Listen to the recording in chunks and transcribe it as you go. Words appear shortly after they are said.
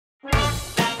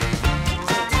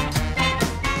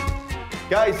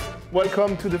Guys,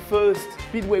 welcome to the first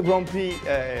Speedway Grand Prix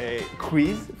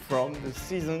quiz from the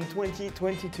season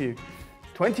 2022.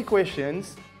 20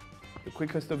 questions. The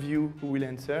quickest of you who will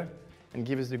answer and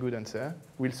give us the good answer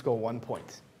will score 1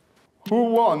 point.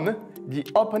 Who won the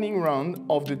opening round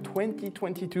of the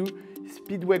 2022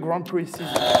 Speedway Grand Prix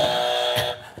season?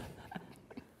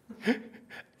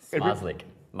 Smazlik.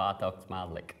 Bartok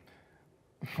Smazlik.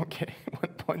 Okay,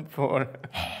 1 point for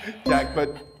Jack,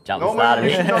 but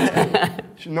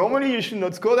normally you should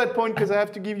not score that point because I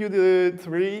have to give you the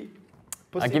 3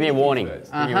 possibilities. I'll give you a warning.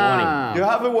 Give you a warning. You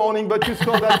have a warning, but you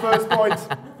scored that first point.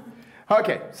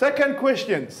 Okay, second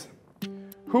questions.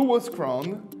 Who was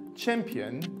crowned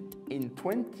champion in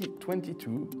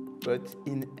 2022, but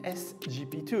in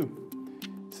SGP2?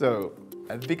 So,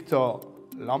 Victor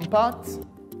Lampart,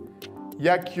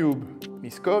 Jakub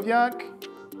Miskowiak,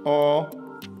 or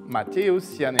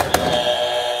Mateusz Janecki?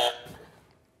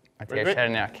 Mateusz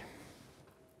Janecki.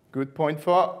 Good point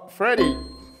for Freddy.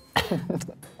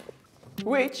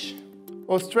 Which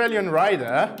Australian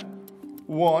rider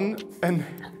won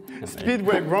a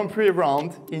Speedway Grand Prix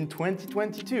round in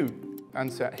 2022?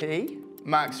 Answer A,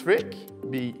 Max Frick,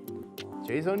 B,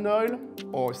 Jason Doyle,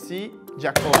 or C,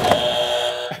 Jack Holder?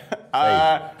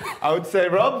 I would say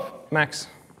Rob. Max.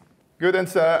 Good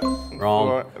answer.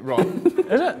 Wrong. For Rob.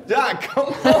 Is it? Jack,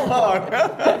 come on.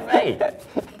 Hey.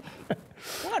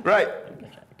 Right.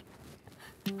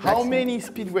 How many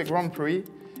Speedway Grand Prix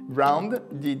round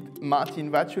did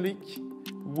Martin Vaculik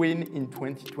win in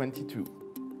 2022?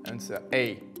 Answer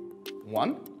A,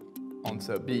 1.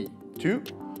 Answer B, 2.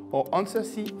 Or answer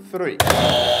C, 3.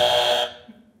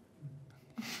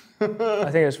 I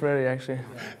think it's Freddy, actually.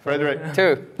 Fredrik.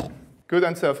 2. Good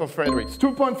answer for Fredrik.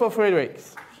 2 points for Fredrik.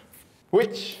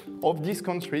 Which of these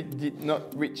countries did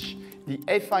not reach the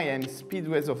FIM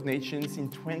Speedways of Nations in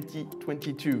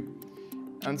 2022?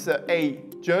 Answer A,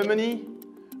 Germany.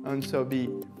 Answer B,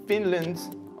 Finland.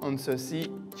 Answer C,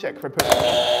 Czech Republic.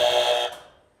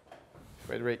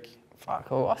 Fredrik. Fuck,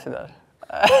 who was it där?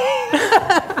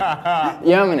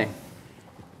 Germany.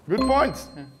 Good point.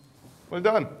 Well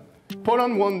done.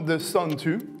 Poland won the Sun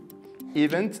 2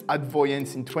 event at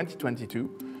Voyance in 2022,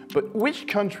 but which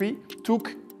country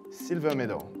took silver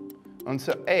medal?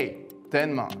 Answer A,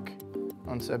 Denmark.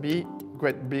 Answer B,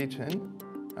 Great Britain.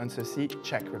 Answer C,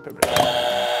 Czech Republic.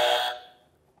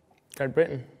 Great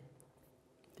Britain.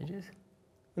 Did you?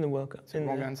 In the World Cup.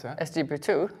 Wrong answer.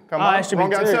 SGP2. Come on, SGP2.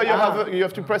 wrong answer. You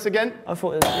have to press again. I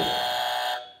thought it was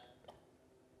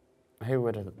Who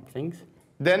were the things?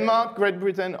 Denmark, Great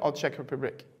Britain, or Czech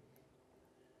Republic?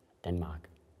 Denmark.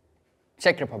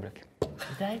 Czech Republic.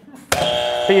 Did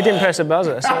But you didn't press the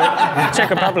buzzer, so Czech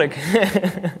Republic.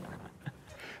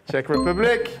 Czech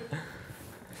Republic.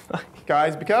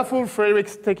 Guys, be careful.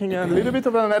 Fredrik's taking a little bit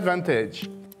of an advantage.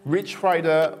 Which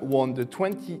rider won the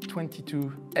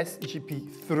 2022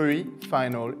 SGP3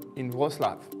 final in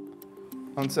Wrocław?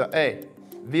 Answer A,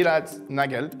 Virat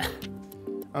Nagel.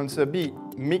 Answer B,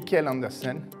 Mikkel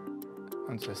Andersen.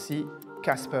 Answer C,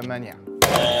 Casper Mania.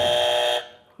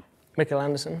 Mikkel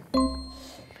Andersen.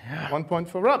 1 point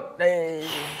for Rob. Hey.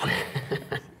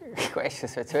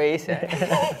 Questions are too easy.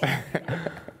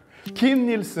 Kim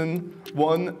Nielsen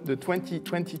won the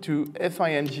 2022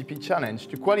 FIM GP Challenge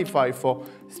to qualify for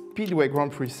Speedway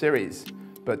Grand Prix Series.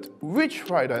 But which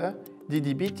rider did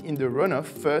he beat in the runoff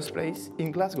first place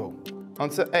in Glasgow?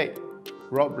 Answer A,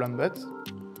 Rob Lambert.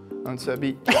 Answer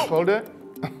B, Holder.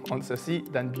 Answer C,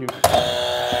 Dan Butte.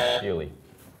 Really?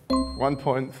 1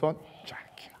 point for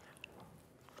Jack.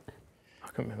 I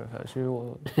can't remember if that was you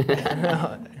or...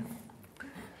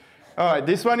 All right,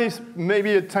 this one is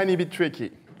maybe a tiny bit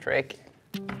tricky. Trick.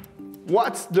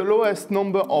 What's the lowest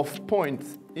number of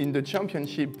points in the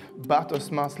championship Bartosz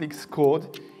Marslik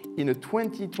scored in a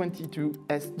 2022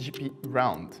 SGP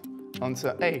round?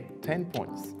 Answer A, 10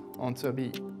 points. Answer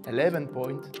B, 11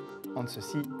 points. Answer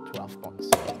C, 12 points.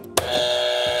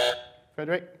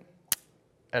 Fredrik?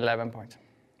 11 points.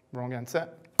 Wrong answer.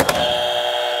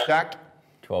 Jack?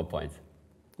 12 points.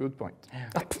 Good point.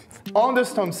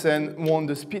 Anders Thompson won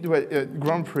the Speedway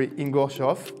Grand Prix in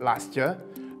Gorzów last year,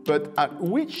 but at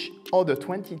which other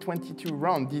 2022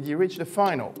 round did he reach the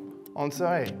final? Answer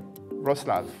A,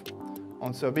 Wrocław.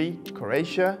 Answer B,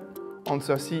 Croatia.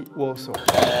 Answer C, Warsaw.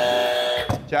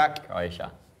 Jack?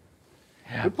 Croatia.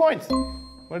 Good point.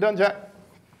 Well done, Jack.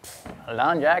 Well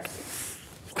done, Jack.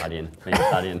 Studying. Been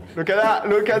studying. Look at that.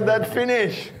 Look at that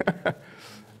finish.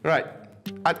 Right.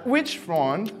 At which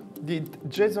round did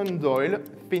Jason Doyle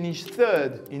finish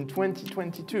third in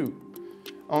 2022?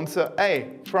 Answer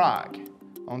A, Prague.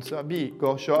 Answer B,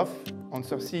 Gorzów.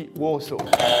 Answer C, Warsaw.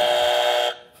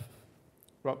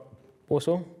 Rob?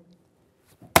 Warsaw.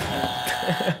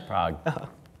 Prague.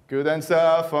 Good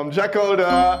answer from Jack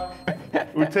Holder,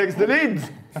 who takes the lead.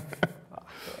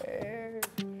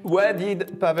 Where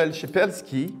did Pavel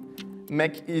Shepelsky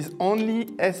make his only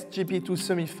SGP2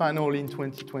 semi-final in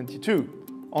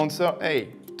 2022? Answer A,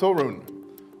 Torun.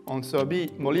 Answer B,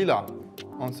 Molilla.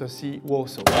 Answer C,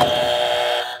 Warsaw.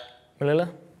 Molilla?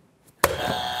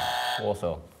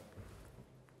 Warsaw.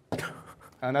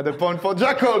 Another point for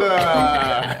Jack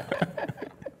Holder.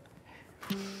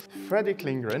 Fredrik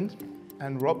Lindgren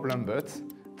and Rob Lambert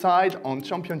tied on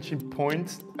championship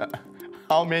points.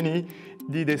 How many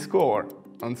did they score?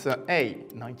 Answer A,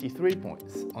 93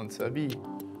 points. Answer B,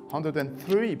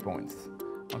 103 points.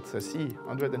 Answer C,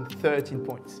 113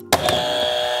 points.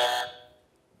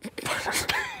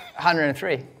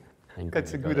 103.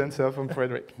 That's a good answer from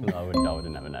Fredrik. I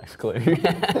wouldn't have a next clue.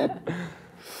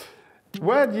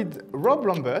 Where did Rob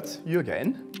Lambert, you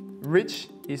again, reach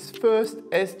his first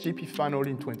SGP final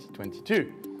in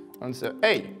 2022? Answer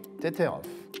A, Teterov.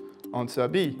 Answer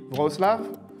B,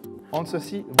 Wroclaw. Answer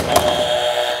C,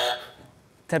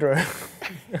 Tedro.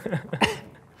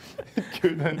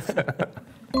 good answer.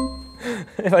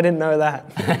 If I didn't know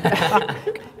that.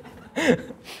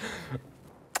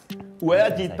 Where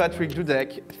did Patrick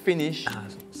Dudek finish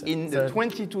in the third.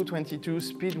 22-22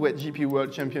 Speedway GP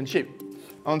World Championship?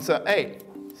 Answer A,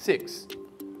 6th.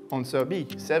 Answer B,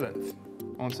 7th.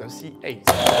 Answer C, 8th.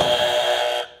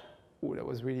 Oh, that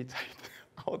was really tight.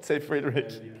 I would say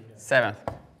Fredrik. 7th.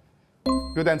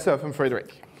 Good answer from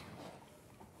Fredrik.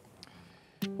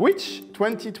 Which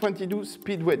 2022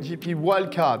 Speedway GP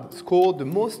wildcard scored the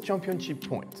most championship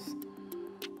points?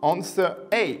 Answer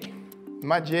A,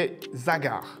 Maciej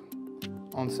Zagar.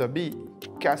 Answer B,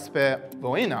 Kasper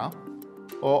Borina.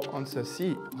 Or answer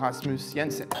C, Rasmus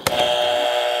Jensen.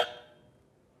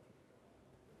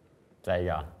 There you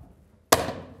go.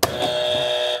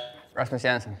 Rasmus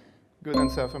Jensen. Good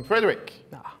answer from Fredrik.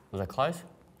 Was that close?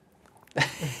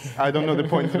 I don't know the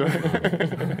point.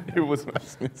 It was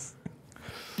Rasmus.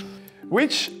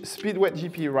 Which Speedway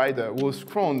GP rider was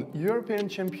crowned European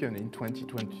champion in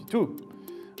 2022?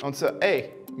 Answer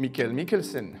A, Mikkel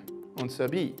Mikkelsen. Answer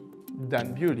B,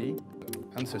 Dan Bewley.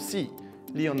 Answer C,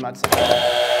 Leon Madsen.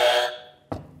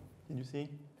 Did you see?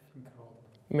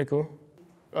 Mikkel.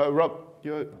 Rob,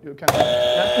 you can.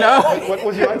 No. What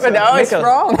was your answer? No, it's Mikkel.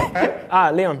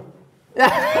 wrong. Leon.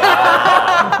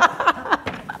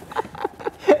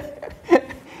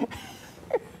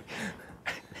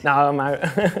 No, I'm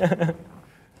out.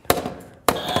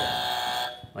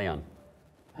 Leon.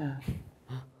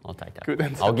 I'll take that. Good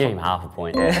answer. I'll give him half a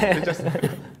point.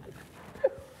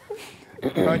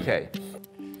 Okay.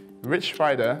 Which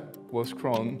rider was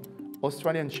crowned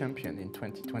Australian champion in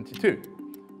 2022?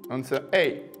 Answer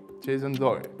A, Jason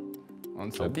Doyle.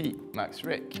 Answer B, Max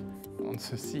Rick.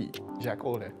 Answer C, Jack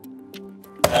Holder.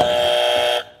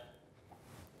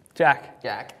 Jack.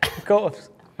 Jack. Of course.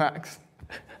 Max.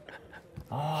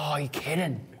 Oh, you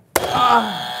kidding?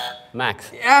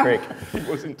 Max. Yeah. Rick. It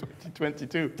was in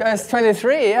 2022. That's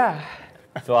 23, yeah.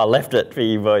 So I left it for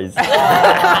you boys. All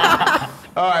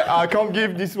right, I can't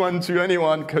give this one to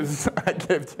anyone because I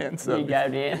gave the answer. You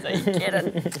gave the answer, you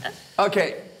kidding?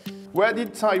 Okay. Where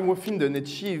did Taiwo Finden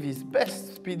achieve his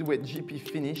best Speedway GP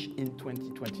finish in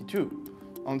 2022?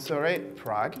 Answer A,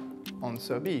 Prague.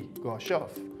 Answer B, Gorshov.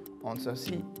 Answer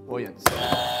C, Oyens.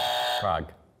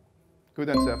 Prague. Good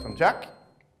answer from Jack.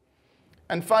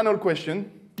 And final question.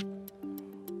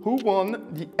 Who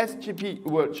won the SGP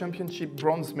World Championship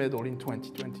bronze medal in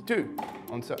 2022?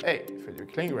 Answer A,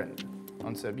 Fredrik Lindgren.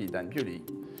 Answer B, Dan Bewley.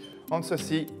 Answer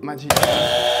C, Maciej.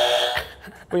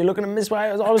 Were you looking at me this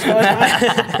way? I was first,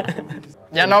 mate.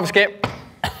 Yeah, no skip.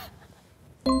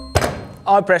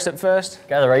 I pressed it first.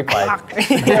 Go to the replay.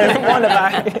 Wind it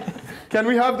back. Can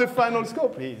we have the final score,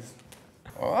 please?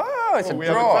 Oh, it's a We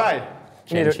have a draw. tie.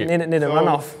 Need a So,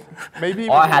 runoff. Maybe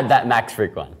I had that Max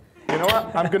Rick one. You know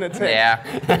what? I'm gonna take Yeah.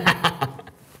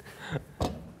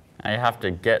 I have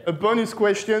to get. a bonus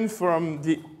question from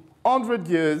the 100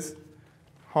 years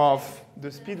of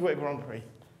the Speedway Grand Prix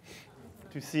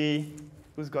to see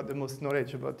who's got the most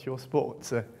knowledge about your sport.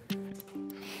 So.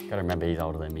 Gotta remember he's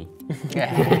older than me.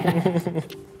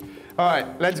 All right,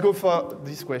 let's go for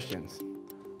these questions.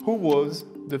 Who was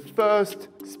the first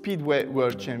Speedway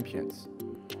World Champions?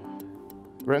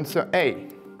 Answer A,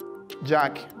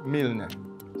 Jack Milne.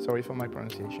 Sorry for my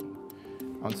pronunciation.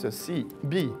 Answer C,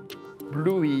 B,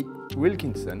 Bluey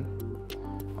Wilkinson.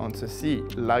 Answer C,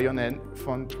 Lionel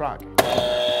von Prague.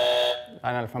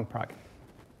 Lionel from Prague.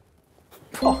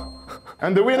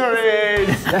 And the winner is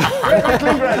Fredrik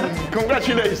Lindgren.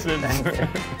 Congratulations.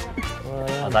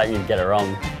 I thought you'd get it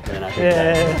wrong. Then I think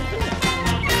that- Yeah.